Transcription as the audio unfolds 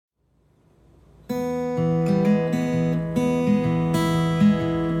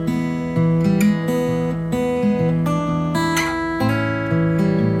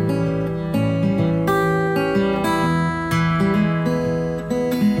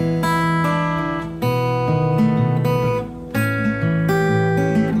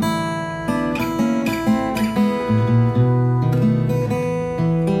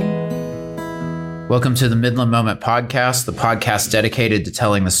Welcome to the Midland Moment Podcast, the podcast dedicated to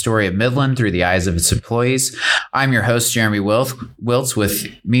telling the story of Midland through the eyes of its employees. I'm your host, Jeremy Wiltz. With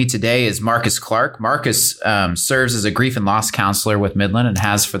me today is Marcus Clark. Marcus serves as a grief and loss counselor with Midland and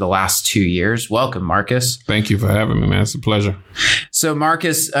has for the last 2 years. Welcome, Marcus. Thank you for having me, man. It's a pleasure. So,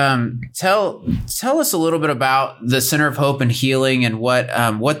 Marcus, tell us a little bit about the Center of Hope and Healing and what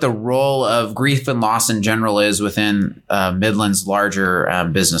the role of grief and loss in general is within Midland's larger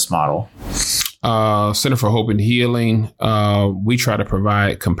business model. Center for Hope and Healing, we try to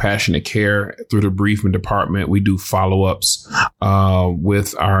provide compassionate care through the bereavement department. We do follow-ups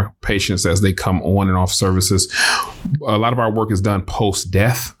with our patients as they come on and off services. A lot of our work is done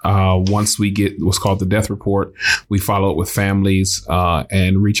post-death. Once we get what's called the death report, we follow up with families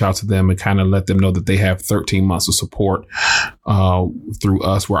and reach out to them and kind of let them know that they have 13 months of support through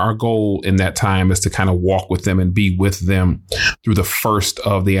us, where our goal in that time is to kind of walk with them and be with them through the first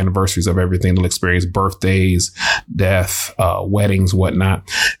of the anniversaries of everything. They'll experience birthdays, death, weddings, whatnot.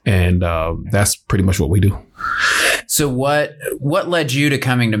 And that's pretty much what we do. So what led you to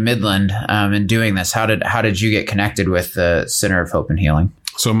coming to Midland and doing this? How did you get connected with the Center of Hope and Healing?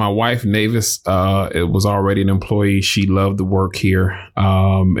 So my wife, Navis, it was already an employee. She loved the work here,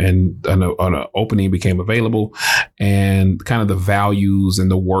 and an opening became available, and kind of the values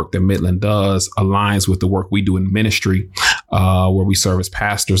and the work that Midland does aligns with the work we do in ministry, where we serve as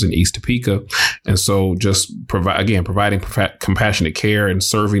pastors in East Topeka. And so just providing compassionate care and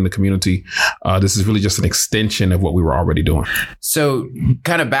serving the community. This is really just an extension of what we were already doing. So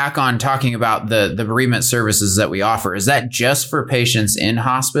kind of back on talking about the bereavement services that we offer, is that just for patients in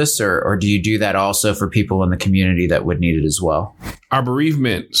hospice, or do you do that also for people in the community that would need it as well? Our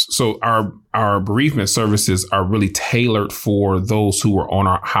bereavement services are really tailored for those who are on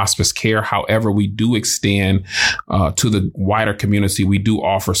our hospice care. However, we do extend to the wider community. We do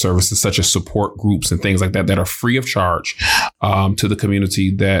offer services such as support groups and things like that that are free of charge to the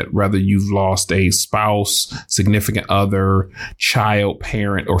community, that whether you've lost a spouse, significant other, child,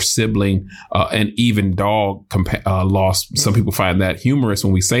 parent, or sibling, and even dog loss. Some people find that humorous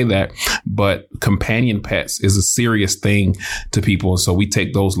when we say that, but companion pets is a serious thing to people. And so we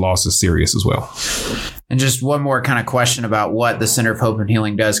take those losses serious as well. And just one more kind of question about what the Center of Hope and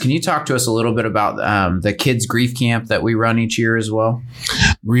Healing does. Can you talk to us a little bit about the kids' grief camp that we run each year as well?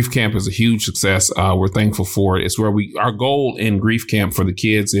 Grief camp is a huge success. We're thankful for it. It's where our goal in grief camp for the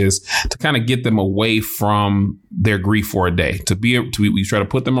kids is to kind of get them away from their grief for a day, we try to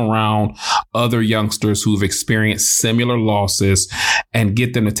put them around other youngsters who've experienced similar losses and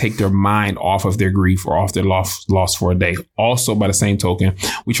get them to take their mind off of their grief or off their loss for a day. Also, by the same token,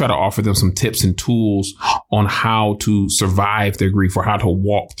 we try to offer them some tips and tools on how to survive their grief or how to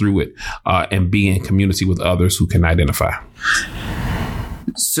walk through it and be in community with others who can identify.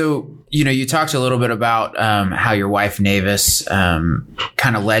 So, you talked a little bit about how your wife, Navis,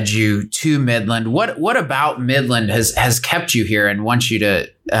 kind of led you to Midland. What about Midland has kept you here and wants you to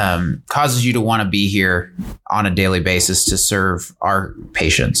causes you to want to be here on a daily basis to serve our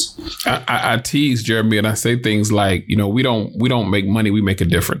patients? I tease Jeremy and I say things like, we don't make money, we make a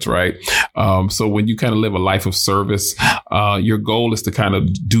difference, right? So when you kind of live a life of service, your goal is to kind of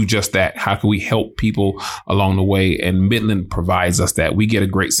do just that. How can we help people along the way? And Midland provides us that. We get a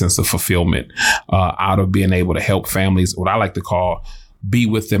great sense of fulfillment out of being able to help families, what I like to call be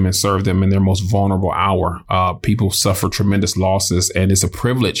with them and serve them in their most vulnerable hour. People suffer tremendous losses, and it's a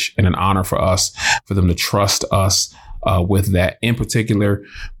privilege and an honor for them to trust us with that. In particular,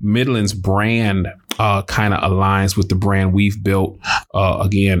 Midland's brand kind of aligns with the brand we've built,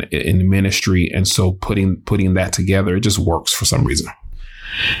 again, in the ministry. And so putting that together, it just works for some reason.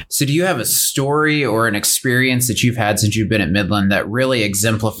 So do you have a story or an experience that you've had since you've been at Midland that really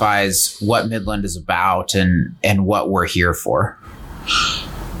exemplifies what Midland is about and what we're here for?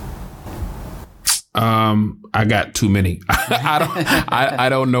 I got too many. I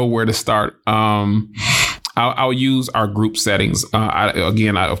don't know where to start. I'll use our group settings. I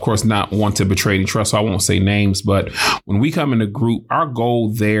of course, not want to betray any trust, so I won't say names. But when we come in a group, our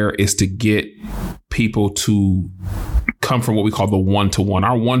goal there is to get people to come from what we call the one-to-one.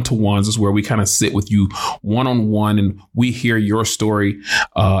 Our one-to-ones is where we kind of sit with you one-on-one and we hear your story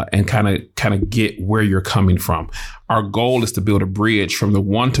and kind of get where you're coming from. Our goal is to build a bridge from the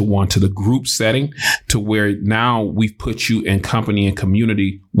one-to-one to the group setting to where now we've put you in company and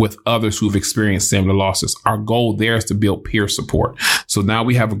community with others who've experienced similar losses. Our goal there is to build peer support. So now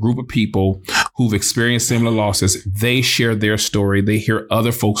we have a group of people who've experienced similar losses. They share their story. They hear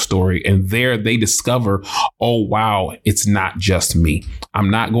other folks' story, and there they discover, oh, wow, it's it's not just me.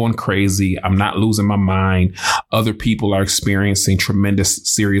 I'm not going crazy. I'm not losing my mind. Other people are experiencing tremendous,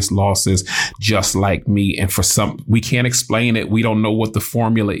 serious losses just like me. And for some, we can't explain it. We don't know what the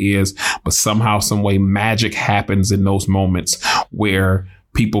formula is, but somehow, some way, magic happens in those moments where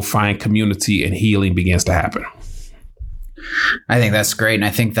people find community and healing begins to happen. I think that's great. And I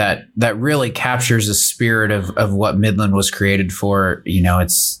think that really captures the spirit of what Midland was created for. You know,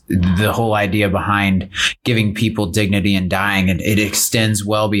 it's the whole idea behind giving people dignity in dying. It extends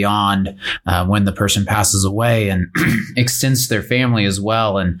well beyond when the person passes away, and extends to their family as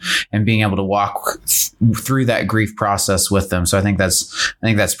well, and being able to walk through that grief process with them. So I think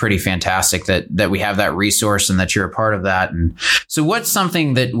that's pretty fantastic that we have that resource and that you're a part of that. And so what's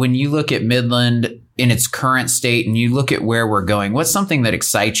something that, when you look at Midland in its current state and you look at where we're going, what's something that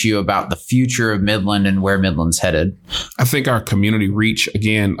excites you about the future of Midland and where Midland's headed? I think our community reach,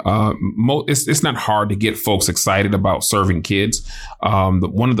 again, it's not hard to get folks excited about serving kids.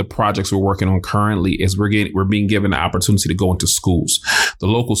 One of the projects we're working on currently is we're being given the opportunity to go into schools, the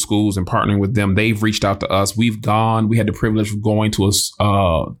local schools, and partnering with them. They've reached out to us. We had the privilege of going to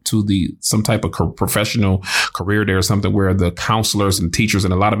some type of professional career day or something, where the counselors and teachers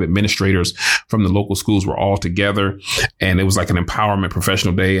and a lot of administrators from the local schools were all together, and it was like an empowerment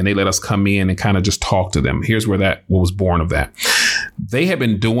professional day, and they let us come in and kind of just talk to them. Here's what was born of that. They have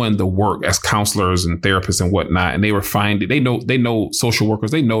been doing the work as counselors and therapists and whatnot, and they were finding, they know social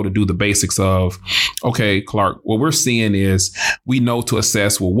workers, they know to do the basics of, okay, Clark, what we're seeing is we know to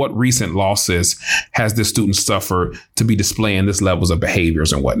assess, well, what recent losses has this student suffered to be displaying this levels of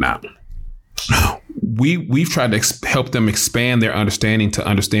behaviors and whatnot. We've tried to help them expand their understanding to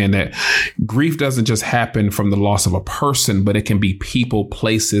understand that grief doesn't just happen from the loss of a person, but it can be people,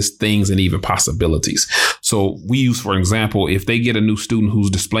 places, things, and even possibilities. So we use, for example, if they get a new student who's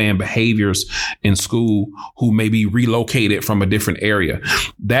displaying behaviors in school who may be relocated from a different area,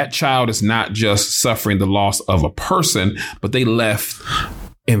 that child is not just suffering the loss of a person, but they left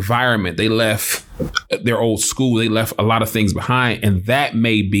environment, they left their old school, they left a lot of things behind, and that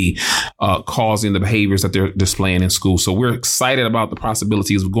may be causing the behaviors that they're displaying in school. So we're excited about the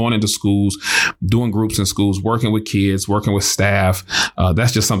possibilities of going into schools, doing groups in schools, working with kids, working with staff.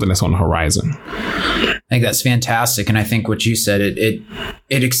 That's just something that's on the horizon. I think that's fantastic. And I think what you said, it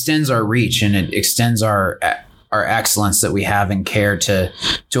extends our reach, and it extends our excellence that we have in care to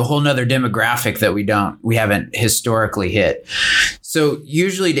a whole nother demographic that we haven't historically hit. So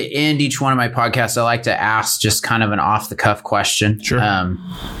usually to end each one of my podcasts, I like to ask just kind of an off the cuff question. Sure.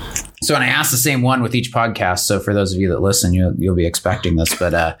 So, and I ask the same one with each podcast. So for those of you that listen, you'll be expecting this,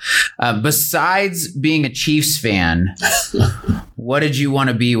 but, besides being a Chiefs fan, what did you want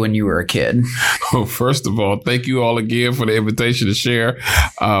to be when you were a kid? Well, first of all, thank you all again for the invitation to share.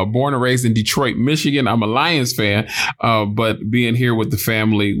 Born and raised in Detroit, Michigan. I'm a Lions fan, but being here with the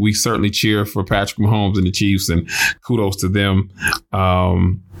family, we certainly cheer for Patrick Mahomes and the Chiefs, and kudos to them.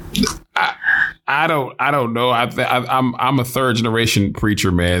 I don't know. I'm a third generation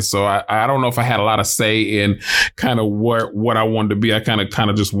preacher, man. So I don't know if I had a lot of say in kind of what I wanted to be. I kind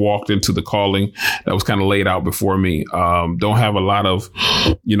of just walked into the calling that was kind of laid out before me. Don't have a lot of,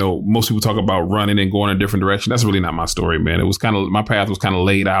 most people talk about running and going in a different direction. That's really not my story, man. It was my path was kind of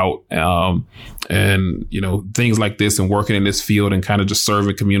laid out. And things like this and working in this field and kind of just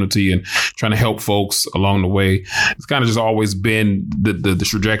serving community and trying to help folks along the way. It's kind of just always been the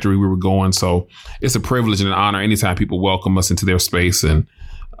trajectory we were going. So it's a privilege and an honor anytime people welcome us into their space, and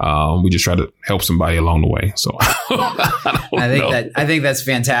we just try to help somebody along the way. So I think that's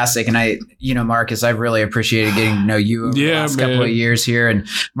fantastic. And Marcus, I've really appreciated getting to know you over the last couple of years here. And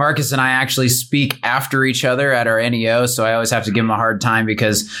Marcus and I actually speak after each other at our NEO. So I always have to give him a hard time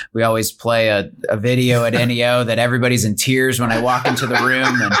because we always play a video at NEO that everybody's in tears when I walk into the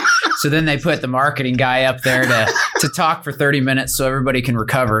room. And so then they put the marketing guy up there to talk for 30 minutes so everybody can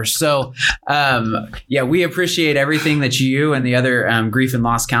recover. So we appreciate everything that you and the other grief and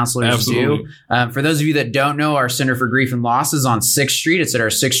loss counselors Absolutely. do. For those of you that don't know, our Center for Grief and Loss is on 6th Street. It's at our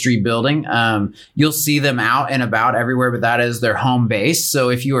 6th Street building. You'll see them out and about everywhere, but that is their home base. So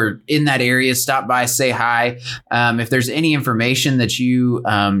if you are in that area, stop by, say hi. If there's any information that you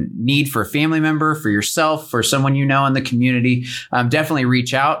need for a family member, for yourself, for someone you know in the community, definitely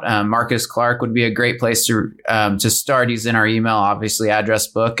reach out. Marcus Clark would be a great place to start. He's in our email, obviously, address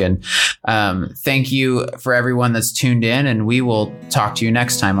book. And thank you for everyone that's tuned in, and we will talk to you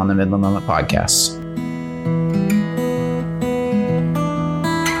next time on the Midland Moment Podcast.